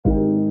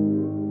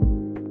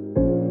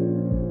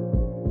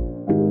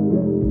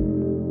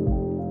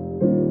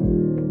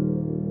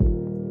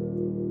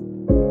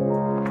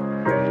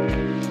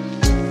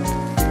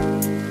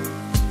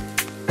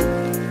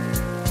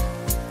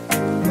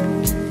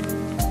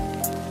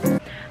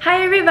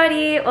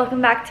everybody, welcome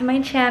back to my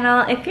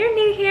channel. If you're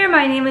new here,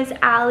 my name is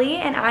Allie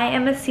and I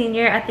am a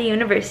senior at the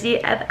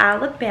University of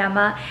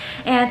Alabama,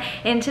 and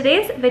in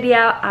today's video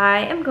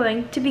I am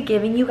going to be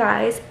giving you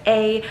guys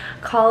a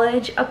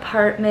college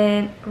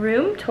apartment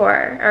room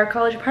tour, or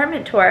college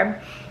apartment tour,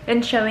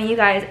 and showing you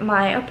guys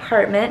my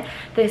apartment.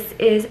 This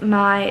is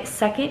my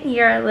second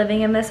year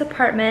living in this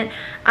apartment.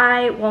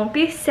 I won't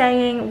be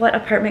saying what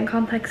apartment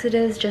complex it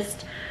is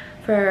just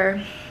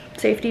for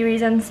safety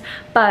reasons,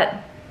 but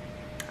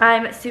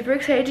I'm super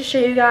excited to show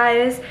you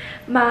guys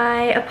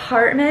my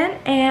apartment,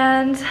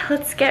 and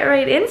let's get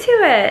right into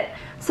it.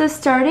 So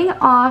starting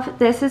off,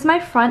 this is my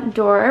front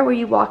door where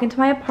you walk into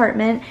my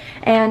apartment,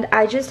 and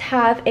I just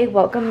have a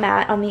welcome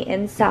mat on the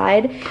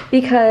inside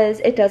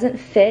because it doesn't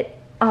fit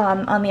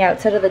on the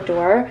outside of the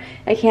door.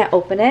 I can't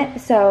open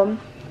it, so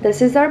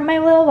this is my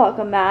little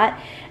welcome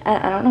mat,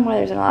 and I don't know why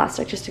there's an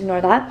elastic, just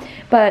ignore that.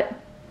 But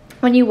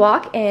when you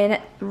walk in,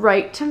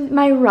 right to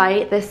my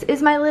right, this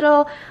is my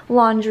little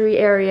laundry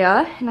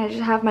area, and I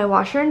just have my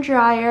washer and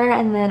dryer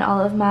and then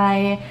all of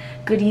my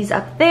goodies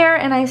up there,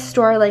 and I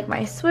store like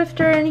my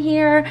Swiffer in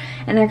here,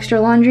 an extra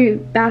laundry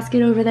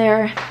basket over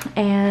there,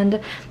 and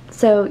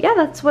so yeah,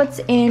 that's what's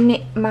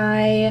in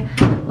my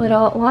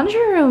little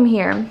laundry room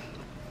here.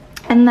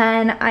 And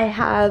then I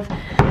have,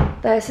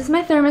 this is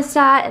my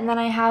thermostat, and then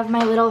I have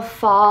my little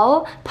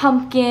fall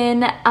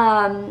pumpkin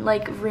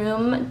like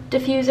room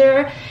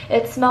diffuser.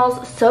 It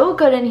smells so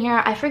good in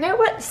here. I forget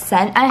what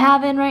scent I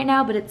have in right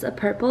now, but it's a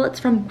purple. It's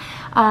from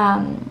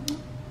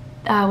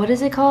what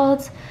is it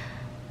called?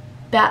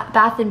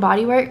 Bath and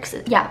Body Works.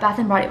 Yeah, Bath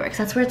and Body Works,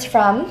 that's where it's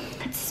from.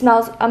 It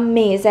smells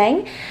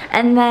amazing.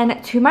 And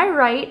then to my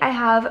right I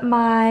have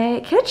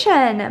my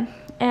kitchen,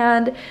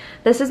 and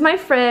this is my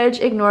fridge.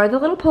 Ignore the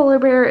little polar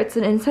bear, it's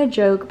an inside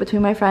joke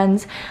between my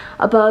friends.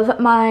 Above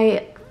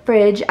my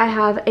fridge I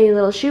have a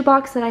little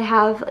shoebox that I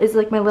have is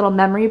like my little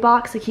memory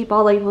box. I keep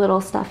all like little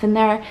stuff in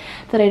there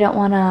that I don't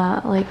want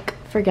to like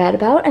forget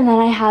about. And then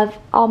I have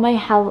all my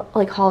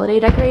like holiday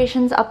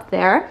decorations up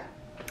there.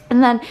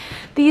 And then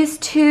these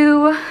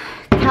two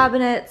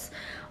cabinets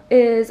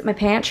is my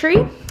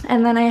pantry,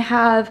 and then I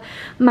have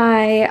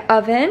my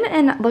oven,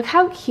 and look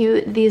how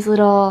cute these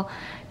little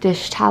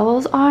dish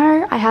towels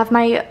are. I have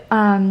my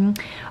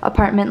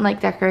apartment like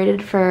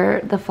decorated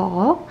for the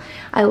fall.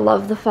 I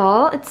love the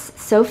fall,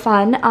 it's so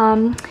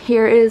fun.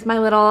 Here is my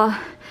little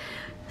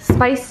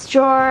spice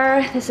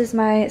drawer. This is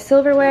my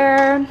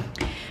silverware.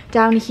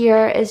 Down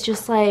here is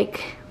just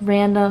like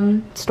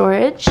random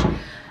storage.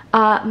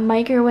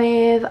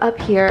 Microwave. Up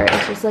here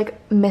is just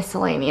like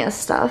miscellaneous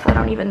stuff. I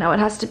don't even know, it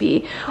has to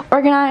be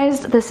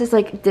organized. This is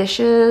like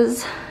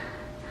dishes.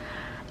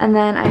 And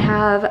then I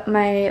have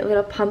my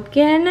little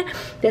pumpkin,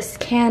 this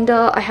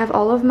candle. I have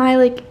all of my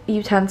like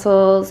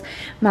utensils,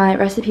 my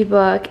recipe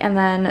book, and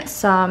then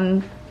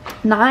some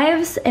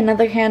knives,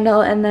 another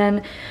candle, and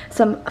then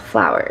some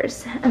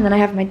flowers. And then I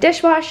have my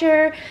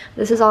dishwasher.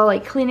 This is all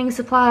like cleaning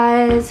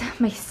supplies,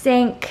 my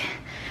sink,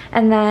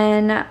 and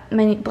then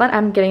my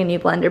I'm getting a new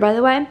blender, by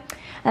the way.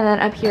 And then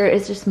up here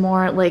is just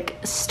more like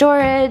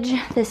storage.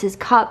 This is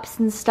cups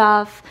and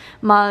stuff,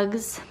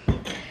 mugs.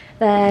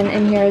 Then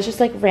in here is just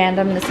like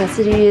random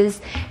necessities,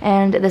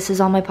 and this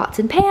is all my pots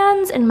and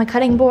pans and my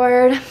cutting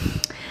board.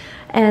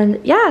 And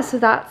yeah, so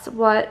that's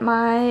what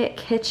my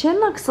kitchen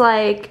looks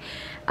like.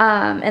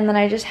 And then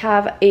I just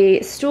have a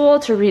stool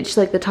to reach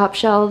like the top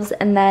shelves,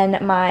 and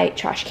then my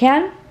trash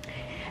can.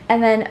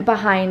 And then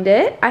behind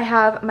it, I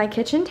have my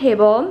kitchen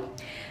table.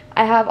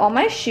 I have all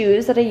my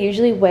shoes that I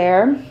usually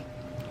wear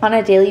on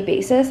a daily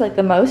basis. Like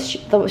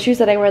the shoes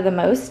that I wear the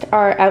most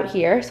are out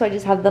here, so I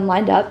just have them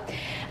lined up.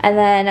 And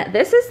then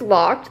this is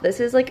locked. This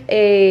is like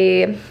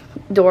a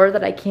door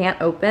that I can't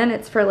open.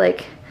 It's for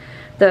like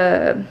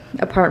the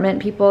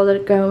apartment people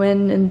that go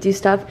in and do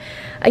stuff.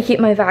 I keep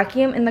my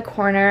vacuum in the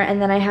corner,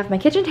 and then I have my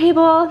kitchen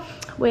table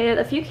with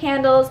a few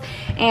candles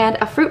and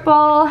a fruit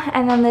bowl,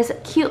 and then this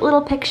cute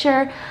little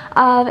picture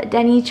of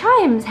Denny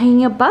Chimes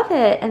hanging above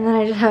it. And then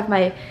I just have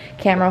my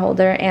camera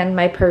holder and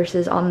my purse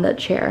is on the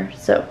chair,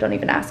 so don't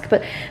even ask,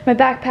 but my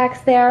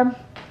backpack's there.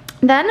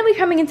 Then we're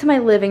coming into my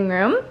living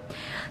room.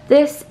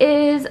 This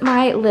is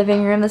my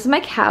living room. This is my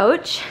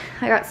couch.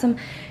 I got some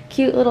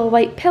cute little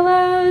white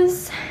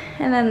pillows,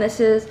 and then this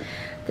is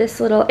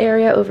this little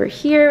area over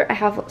here. I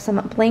have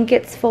some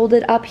blankets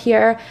folded up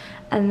here,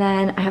 and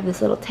then I have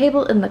this little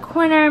table in the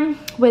corner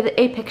with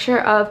a picture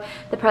of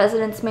the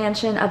president's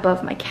mansion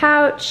above my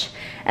couch.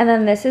 And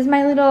then this is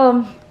my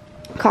little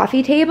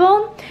coffee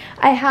table.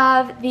 I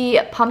have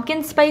the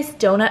pumpkin spice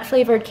donut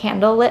flavored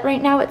candle lit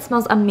right now. It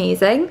smells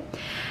amazing.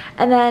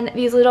 And then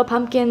these little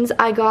pumpkins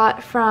I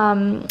got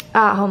from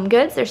Home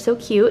Goods. They're so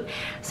cute.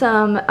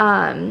 Some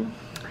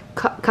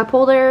cup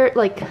holder,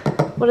 like,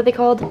 what are they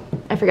called?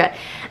 I forget.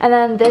 And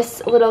then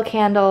this little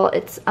candle,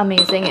 it's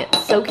amazing.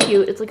 It's so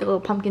cute. It's like a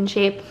little pumpkin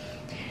shape.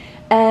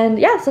 And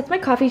yeah, so that's my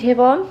coffee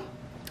table.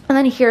 And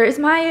then here is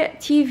my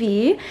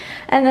TV,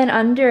 and then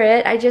under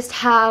it I just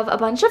have a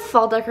bunch of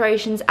fall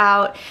decorations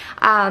out.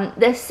 I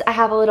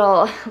have a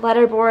little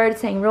letterboard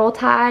saying "Roll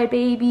Tide,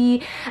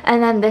 baby,"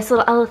 and then this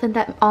little elephant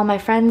that all my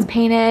friends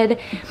painted,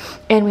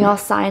 and we all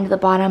signed the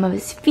bottom of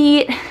his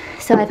feet.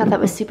 So I thought that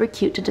was super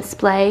cute to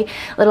display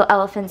little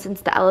elephant,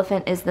 since the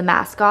elephant is the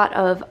mascot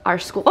of our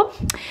school.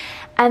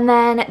 And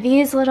then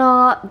these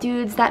little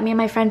dudes that me and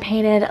my friend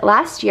painted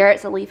last year.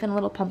 It's a leaf and a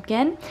little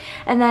pumpkin.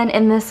 And then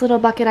in this little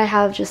bucket I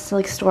have just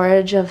like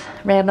storage of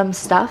random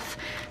stuff,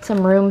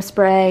 some room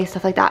spray,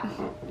 stuff like that.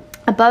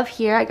 Above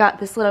here I got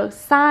this little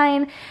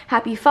sign,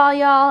 "Happy Fall,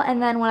 y'all."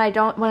 And then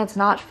when it's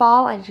not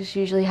fall, I just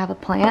usually have a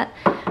plant,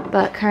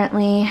 but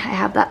currently I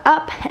have that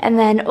up. And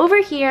then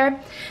over here,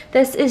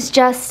 this is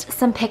just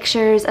some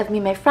pictures of me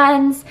and my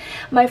friends.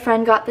 My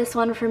friend got this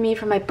one for me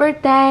for my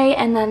birthday,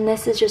 and then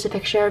this is just a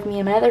picture of me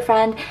and my other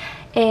friend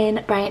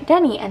in Bryant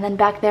Denny. And then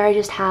back there I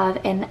just have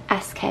an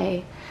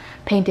SK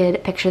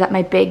painted picture that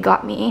my big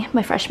got me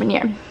my freshman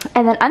year.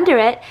 And then under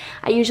it,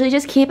 I usually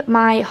just keep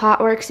my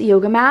HotWorks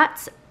yoga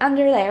mats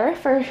under there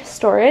for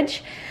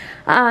storage.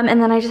 And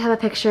then I just have a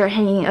picture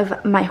hanging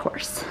of my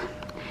horse.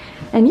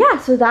 And yeah,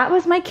 so that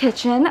was my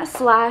kitchen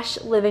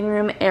 / living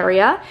room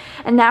area.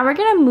 And now we're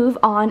gonna move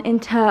on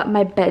into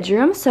my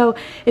bedroom. So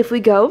if we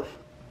go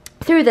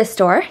through this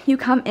door, you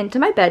come into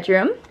my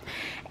bedroom.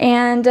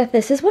 And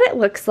this is what it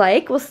looks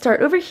like. We'll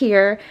start over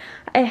here.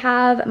 I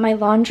have my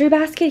laundry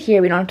basket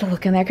here. We don't have to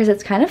look in there because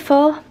it's kind of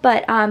full,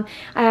 but I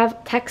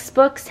have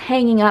textbooks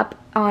hanging up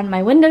on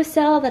my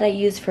windowsill that I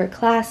use for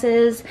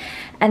classes.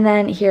 And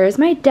then here's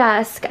my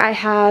desk. I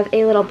have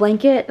a little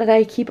blanket that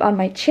I keep on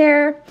my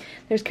chair.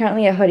 There's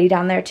currently a hoodie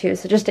down there too,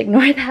 so just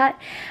ignore that.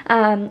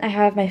 I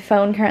have my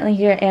phone currently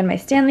here and my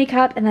Stanley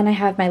Cup, and then I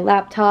have my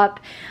laptop.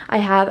 I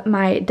have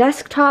my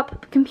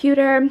desktop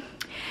computer,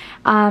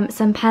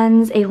 some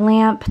pens, a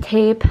lamp,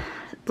 tape,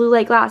 blue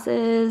light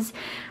glasses,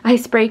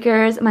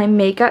 icebreakers, my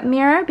makeup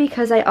mirror,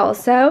 because I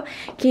also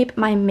keep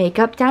my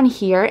makeup down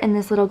here in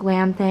this little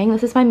glam thing.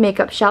 This is my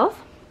makeup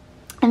shelf.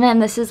 And then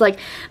this is like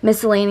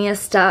miscellaneous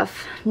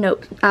stuff,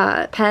 note,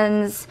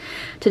 pens,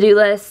 to-do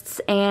lists,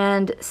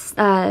 and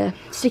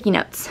sticky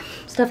notes,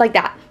 stuff like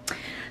that.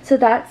 So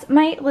that's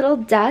my little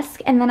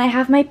desk. And then I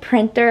have my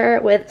printer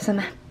with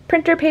some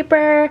printer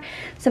paper,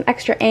 some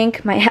extra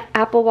ink, my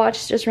Apple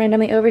Watch just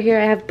randomly over here.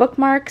 I have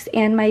bookmarks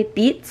and my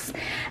Beats.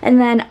 And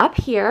then up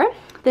here,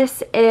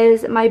 this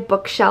is my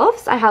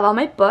bookshelves. I have all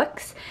my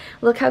books.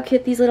 Look how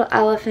cute these little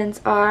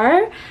elephants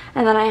are.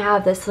 And then I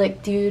have this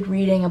like dude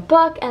reading a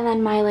book, and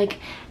then my like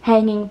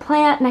hanging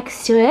plant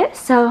next to it.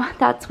 So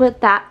that's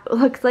what that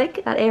looks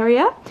like, that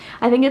area.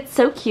 I think it's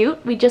so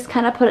cute. We just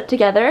kind of put it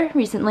together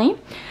recently.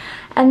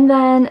 And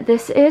then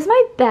this is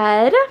my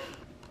bed.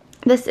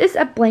 This is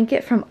a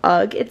blanket from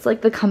UGG. It's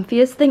like the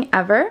comfiest thing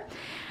ever.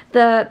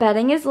 The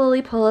bedding is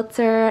Lily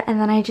Pulitzer, and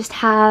then I just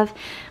have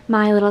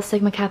my little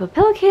Sigma Kappa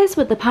pillowcase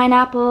with the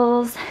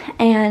pineapples,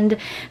 and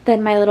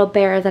then my little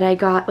bear that I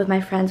got with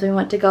my friends when we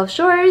went to Gulf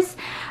Shores.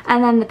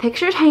 And then the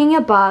pictures hanging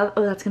above,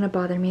 oh, that's gonna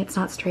bother me, it's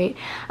not straight.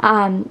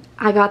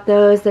 I got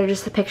those. They're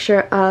just a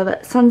picture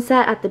of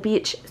sunset at the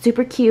beach.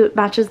 Super cute,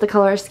 matches the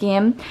color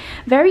scheme.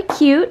 Very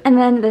cute. And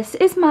then this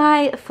is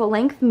my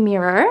full-length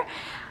mirror.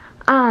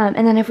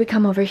 And then if we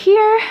come over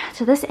here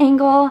to this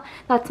angle,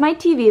 that's my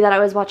TV that I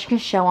was watching a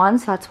show on,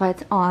 so that's why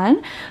it's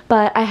on.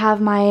 But I have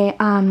my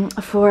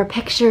 4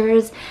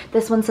 pictures.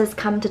 This one says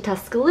 "Come to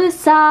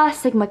Tuscaloosa,"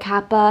 Sigma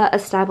Kappa,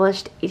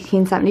 established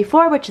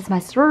 1874, which is my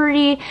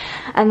sorority.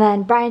 And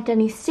then Bryant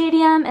Denny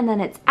Stadium, and then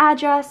its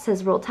address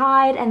says "Roll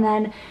Tide," and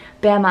then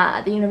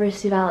Bama, the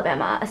University of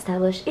Alabama,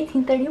 established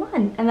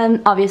 1831. And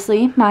then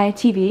obviously my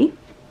TV.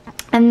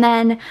 And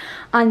then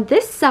on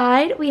this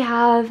side, we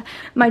have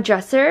my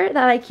dresser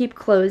that I keep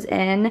clothes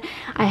in.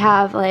 I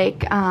have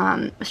like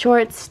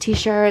shorts,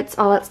 t-shirts,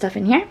 all that stuff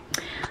in here.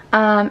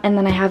 And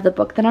then I have the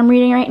book that I'm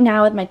reading right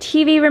now with my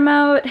TV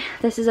remote.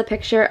 This is a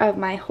picture of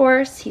my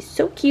horse. He's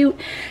so cute.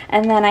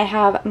 And then I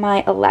have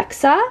my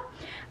Alexa.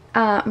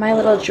 My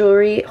little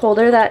jewelry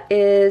holder that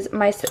is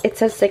it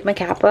says Sigma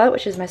Kappa,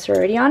 which is my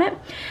sorority on it.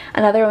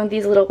 Another one of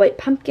these little white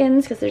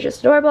pumpkins because they're just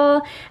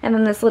adorable. And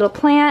then this little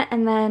plant,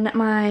 and then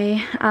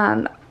my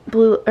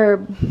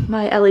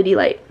my LED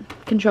light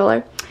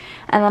controller.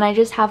 And then I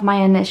just have my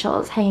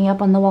initials hanging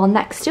up on the wall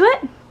next to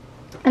it.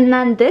 And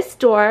then this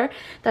door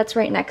that's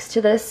right next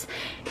to this,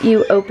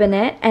 you open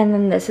it, and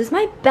then this is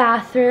my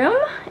bathroom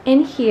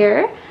in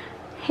here.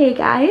 Hey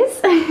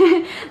guys,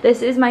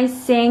 this is my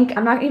sink.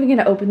 I'm not even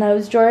gonna open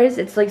those drawers.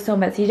 It's like so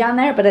messy down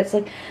there, but it's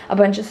like a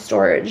bunch of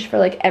storage for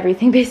like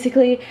everything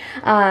basically.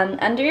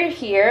 Under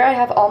here I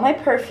have all my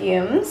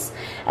perfumes,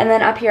 and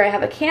then up here I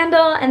have a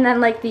candle, and then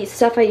like the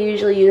stuff I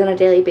usually use on a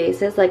daily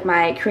basis, like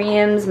my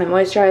creams, my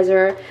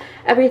moisturizer,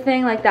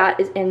 everything like that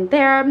is in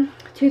there.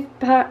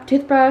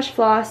 Toothbrush,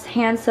 floss,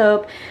 hand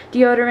soap,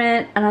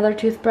 deodorant, another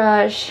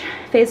toothbrush,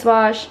 face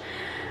wash,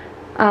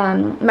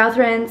 mouth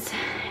rinse,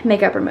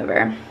 makeup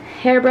remover,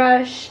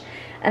 hairbrush,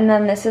 and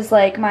then this is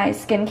like my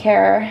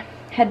skincare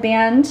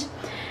headband.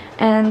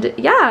 And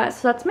yeah,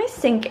 so that's my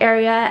sink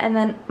area. And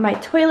then my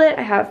toilet,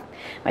 I have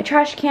my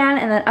trash can.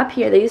 And then up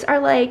here, these are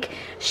like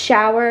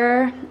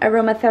shower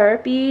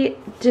aromatherapy.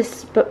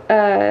 Just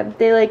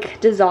they like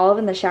dissolve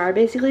in the shower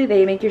basically.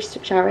 They make your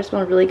shower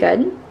smell really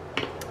good.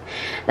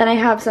 Then I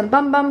have some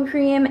Bum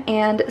cream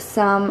and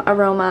some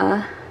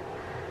aroma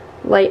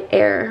light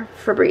air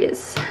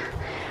Febreze.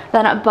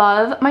 Then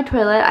above my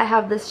toilet, I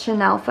have this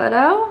Chanel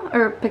photo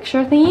or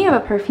picture thingy of a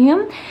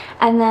perfume,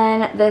 and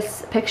then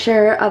this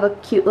picture of a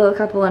cute little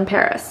couple in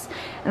Paris.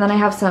 And then I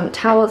have some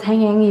towels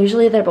hanging.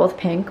 Usually they're both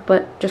pink,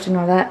 but just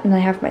ignore that. And I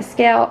have my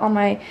scale on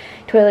my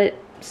toilet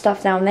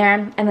stuff down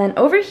there. And then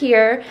over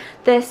here,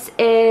 this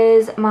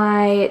is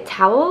my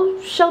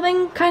towel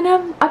shelving kind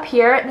of up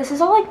here. This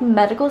is all like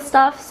medical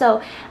stuff.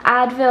 So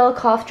Advil,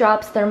 cough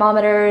drops,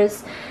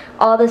 thermometers,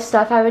 all this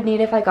stuff I would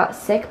need if I got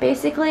sick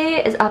basically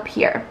is up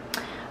here.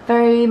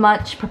 Very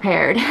much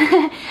prepared.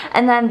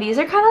 And then these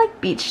are kind of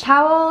like beach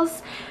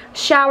towels,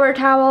 shower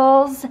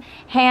towels,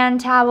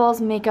 hand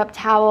towels, makeup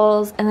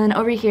towels. And then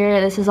over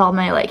here, this is all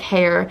my like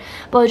hair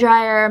blow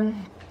dryer,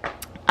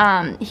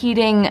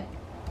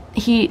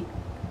 heat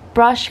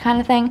brush kind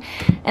of thing.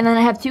 And then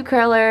I have 2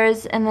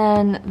 curlers, and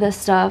then this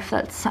stuff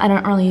that's I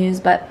don't really use,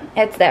 but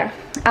it's there.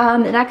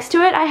 Next to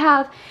it, I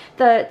have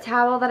the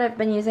towel that I've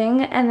been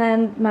using, and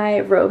then my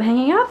robe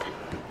hanging up.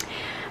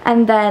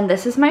 And then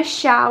this is my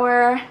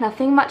shower,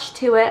 nothing much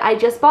to it. I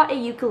just bought a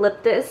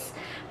eucalyptus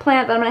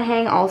plant that I'm gonna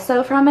hang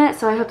also from it,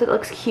 so I hope it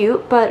looks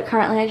cute, but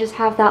currently I just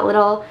have that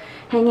little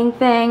hanging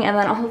thing and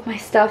then all of my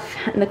stuff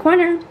in the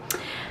corner.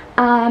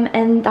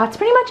 And that's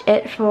pretty much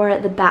it for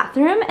the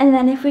bathroom. And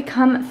then if we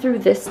come through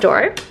this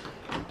door,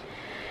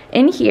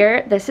 in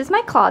here, this is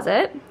my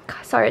closet.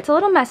 Sorry, it's a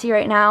little messy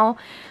right now,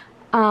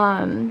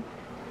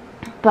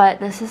 but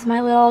this is my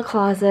little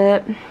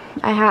closet.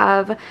 I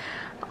have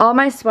all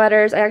my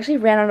sweaters. I actually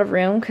ran out of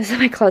room because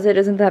my closet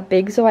isn't that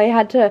big, so I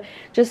had to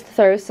just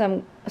throw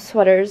some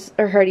sweaters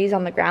or hoodies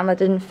on the ground that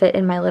didn't fit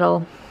in my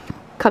little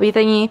cubby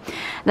thingy.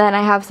 Then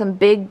I have some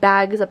big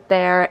bags up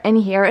there, and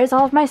here is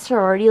all of my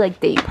sorority like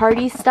date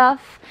party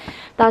stuff.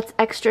 That's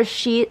extra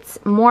sheets,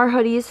 more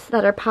hoodies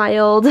that are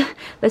piled.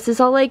 This is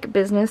all like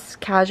business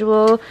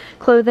casual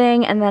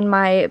clothing, and then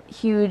my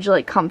huge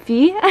like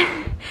comfy.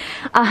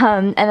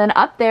 And then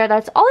up there,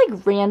 that's all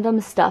like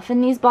random stuff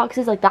in these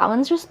boxes. Like that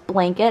one's just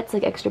blankets,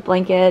 like extra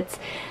blankets.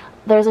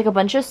 There's like a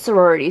bunch of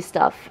sorority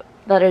stuff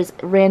that is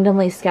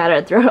randomly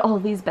scattered throughout all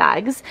these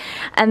bags.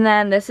 And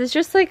then this is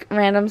just like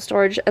random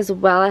storage as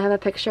well. I have a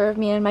picture of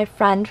me and my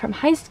friend from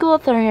high school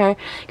throwing our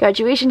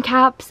graduation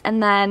caps,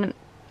 and then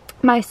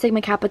my Sigma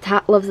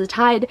Kappa Loves the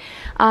Tide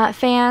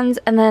fans.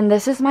 And then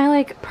this is my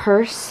like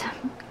purse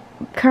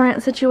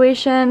current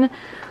situation.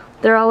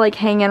 They're all like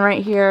hanging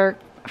right here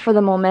for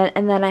the moment.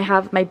 And then I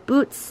have my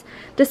boots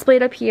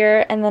displayed up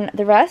here, and then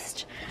the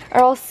rest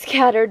are all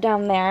scattered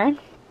down there.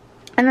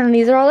 And then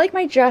these are all like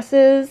my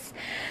dresses.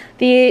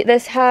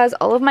 This has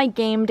all of my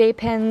game day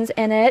pins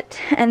in it.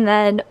 And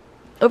then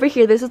over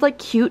here, this is like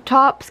cute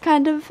tops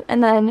kind of.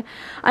 And then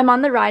I'm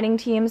on the riding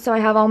team, so I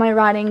have all my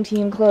riding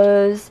team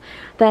clothes.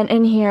 Then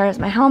in here is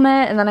my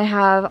helmet, and then I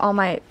have all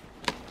my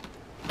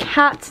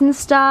hats and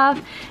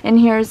stuff. And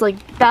here's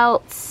like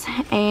belts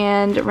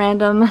and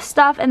random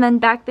stuff. And then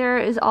back there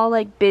is all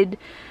like big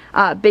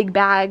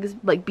bags,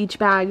 like beach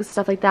bags,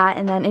 stuff like that.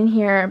 And then in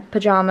here,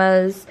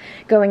 pajamas,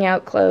 going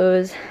out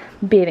clothes,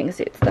 bathing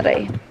suits that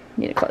I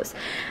need to close.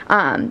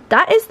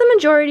 That is the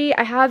majority.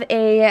 I have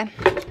a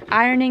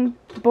ironing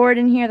board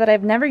in here that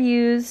I've never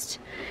used,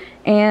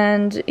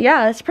 and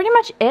yeah, that's pretty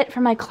much it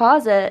for my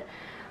closet.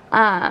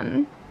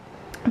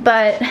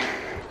 But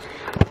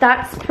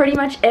that's pretty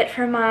much it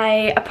for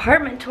my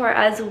apartment tour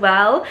as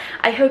well.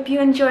 I hope you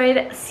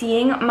enjoyed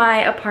seeing my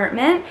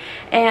apartment,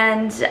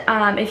 and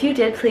if you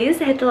did, please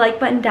hit the like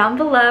button down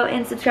below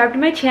and subscribe to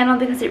my channel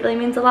because it really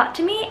means a lot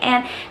to me,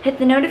 and hit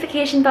the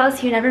notification bell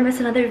so you never miss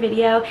another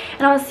video,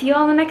 and I'll see you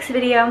all in the next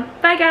video.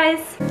 Bye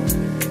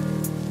guys!